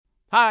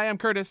Hi, I'm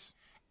Curtis.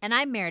 And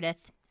I'm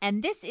Meredith,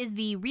 and this is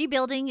the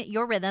Rebuilding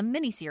Your Rhythm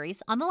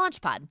mini-series on the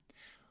LaunchPod.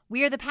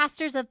 We are the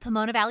pastors of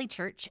Pomona Valley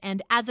Church,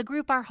 and as a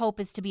group, our hope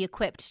is to be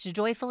equipped to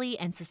joyfully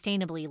and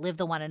sustainably live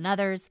the one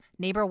another's,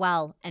 neighbor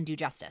well, and do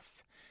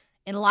justice.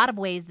 In a lot of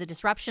ways, the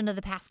disruption of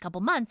the past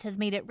couple months has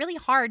made it really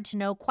hard to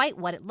know quite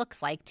what it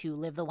looks like to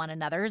live the one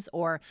another's,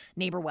 or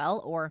neighbor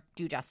well, or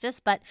do justice,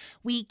 but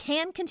we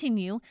can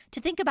continue to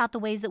think about the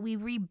ways that we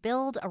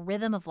rebuild a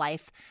rhythm of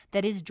life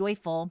that is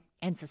joyful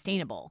and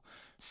sustainable,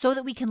 so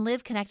that we can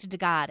live connected to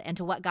God and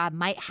to what God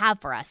might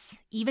have for us,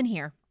 even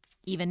here,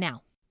 even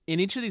now. In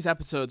each of these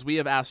episodes, we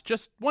have asked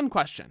just one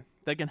question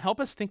that can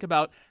help us think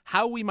about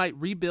how we might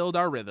rebuild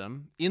our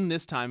rhythm in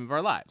this time of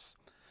our lives.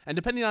 And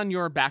depending on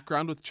your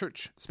background with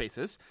church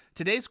spaces,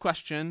 today's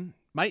question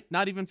might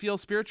not even feel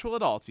spiritual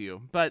at all to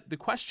you. But the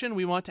question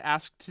we want to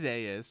ask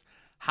today is,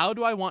 how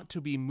do I want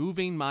to be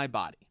moving my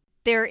body?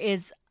 There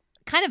is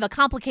kind of a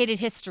complicated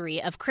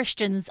history of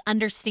Christians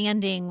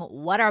understanding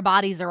what our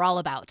bodies are all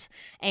about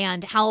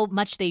and how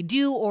much they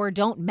do or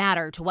don't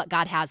matter to what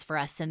God has for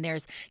us. And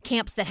there's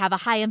camps that have a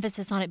high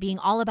emphasis on it being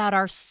all about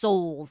our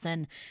souls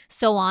and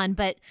so on.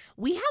 But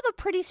we have a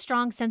pretty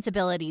strong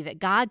sensibility that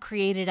God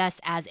created us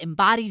as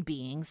embodied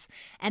beings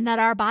and that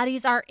our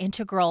bodies are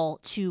integral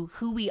to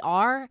who we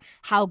are,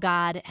 how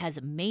God has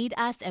made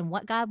us, and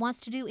what God wants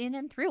to do in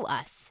and through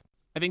us.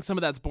 I think some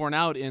of that's borne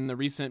out in the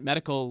recent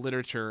medical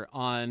literature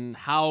on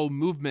how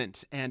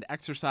movement and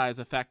exercise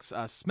affects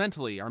us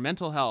mentally, our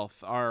mental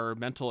health, our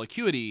mental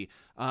acuity,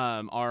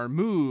 our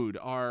mood,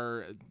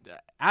 our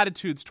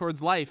attitudes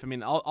towards life. I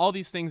mean, all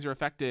these things are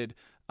affected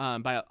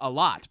by a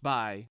lot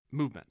by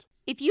movement.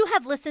 If you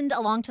have listened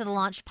along to the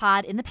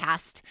LaunchPod in the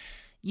past,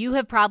 you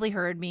have probably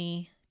heard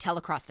me tell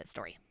a CrossFit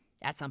story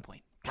at some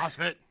point.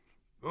 CrossFit.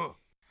 Ugh.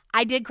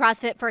 I did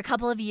CrossFit for a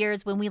couple of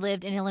years when we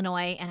lived in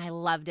Illinois, and I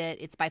loved it.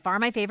 It's by far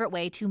my favorite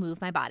way to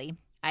move my body.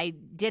 I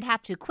did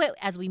have to quit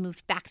as we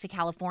moved back to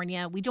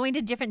California. We joined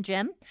a different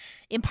gym,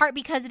 in part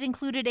because it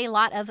included a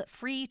lot of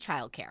free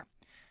childcare.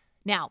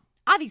 Now,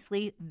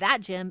 obviously,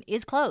 that gym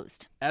is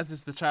closed. As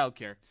is the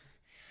childcare.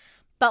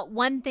 But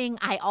one thing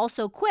I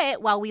also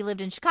quit while we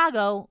lived in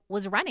Chicago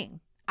was running.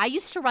 I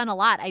used to run a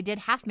lot. I did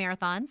half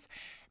marathons,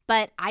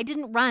 but I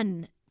didn't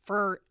run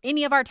for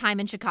any of our time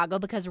in Chicago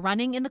because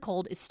running in the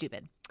cold is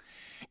stupid.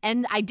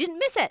 And I didn't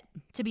miss it,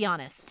 to be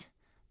honest.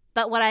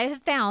 But what I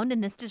have found in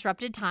this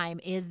disrupted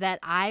time is that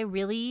I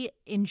really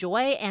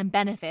enjoy and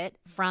benefit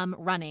from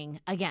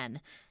running again.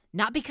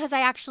 Not because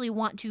I actually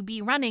want to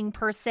be running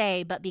per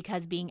se, but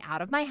because being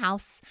out of my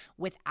house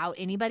without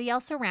anybody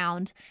else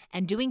around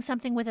and doing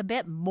something with a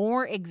bit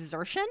more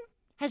exertion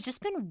has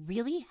just been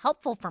really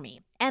helpful for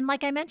me. And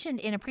like I mentioned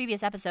in a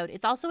previous episode,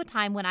 it's also a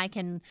time when I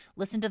can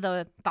listen to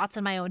the thoughts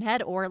in my own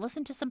head or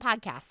listen to some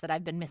podcasts that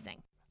I've been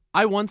missing.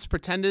 I once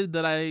pretended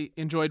that I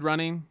enjoyed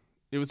running.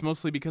 It was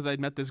mostly because I'd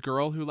met this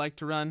girl who liked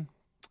to run.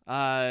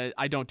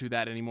 I don't do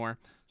that anymore.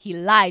 He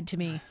lied to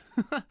me.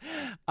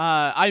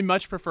 I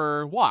much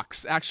prefer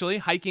walks, actually,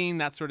 hiking,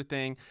 that sort of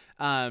thing.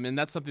 And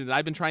that's something that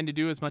I've been trying to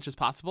do as much as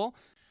possible.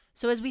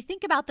 So as we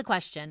think about the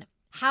question,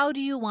 how do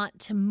you want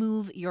to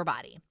move your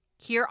body?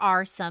 Here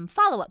are some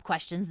follow-up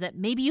questions that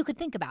maybe you could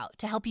think about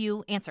to help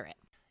you answer it.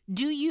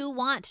 Do you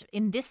want,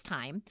 in this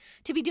time,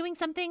 to be doing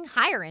something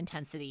higher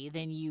intensity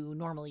than you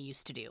normally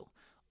used to do,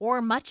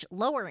 or much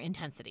lower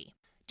intensity?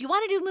 Do you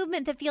want to do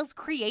movement that feels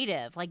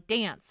creative, like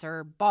dance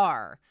or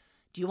bar?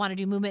 Do you want to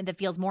do movement that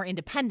feels more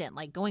independent,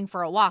 like going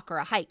for a walk or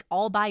a hike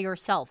all by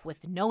yourself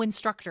with no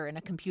instructor and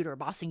a computer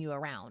bossing you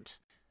around?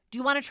 Do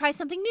you want to try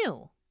something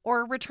new,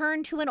 or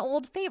return to an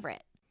old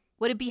favorite?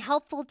 Would it be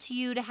helpful to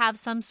you to have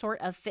some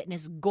sort of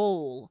fitness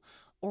goal?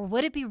 Or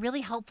would it be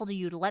really helpful to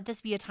you to let this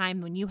be a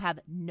time when you have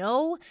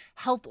no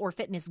health or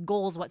fitness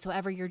goals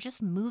whatsoever? You're just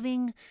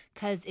moving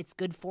because it's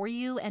good for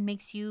you and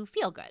makes you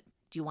feel good.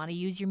 Do you want to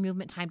use your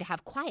movement time to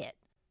have quiet,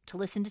 to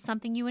listen to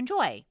something you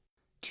enjoy,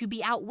 to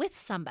be out with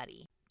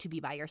somebody, to be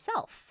by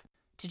yourself,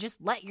 to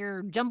just let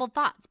your jumbled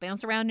thoughts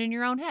bounce around in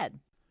your own head?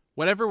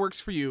 Whatever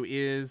works for you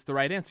is the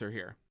right answer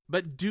here.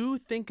 But do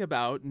think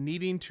about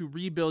needing to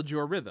rebuild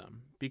your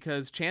rhythm,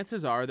 because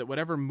chances are that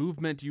whatever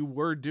movement you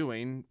were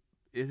doing,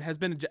 it has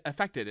been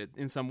affected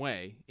in some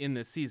way in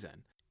this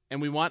season. And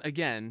we want,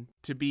 again,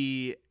 to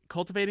be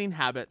cultivating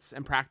habits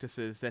and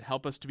practices that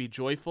help us to be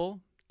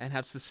joyful and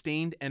have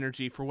sustained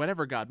energy for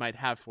whatever God might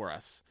have for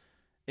us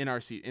in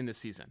this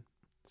season.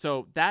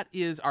 So that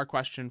is our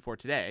question for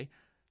today.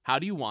 How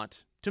do you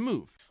want to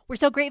move? We're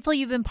so grateful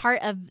you've been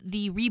part of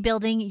the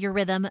Rebuilding Your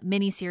Rhythm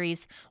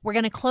mini-series. We're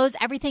going to close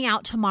everything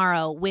out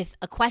tomorrow with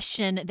a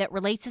question that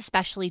relates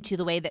especially to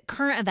the way that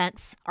current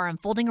events are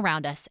unfolding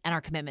around us and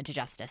our commitment to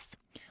justice.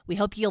 We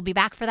hope you'll be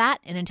back for that.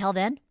 And until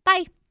then,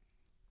 bye.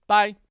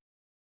 Bye.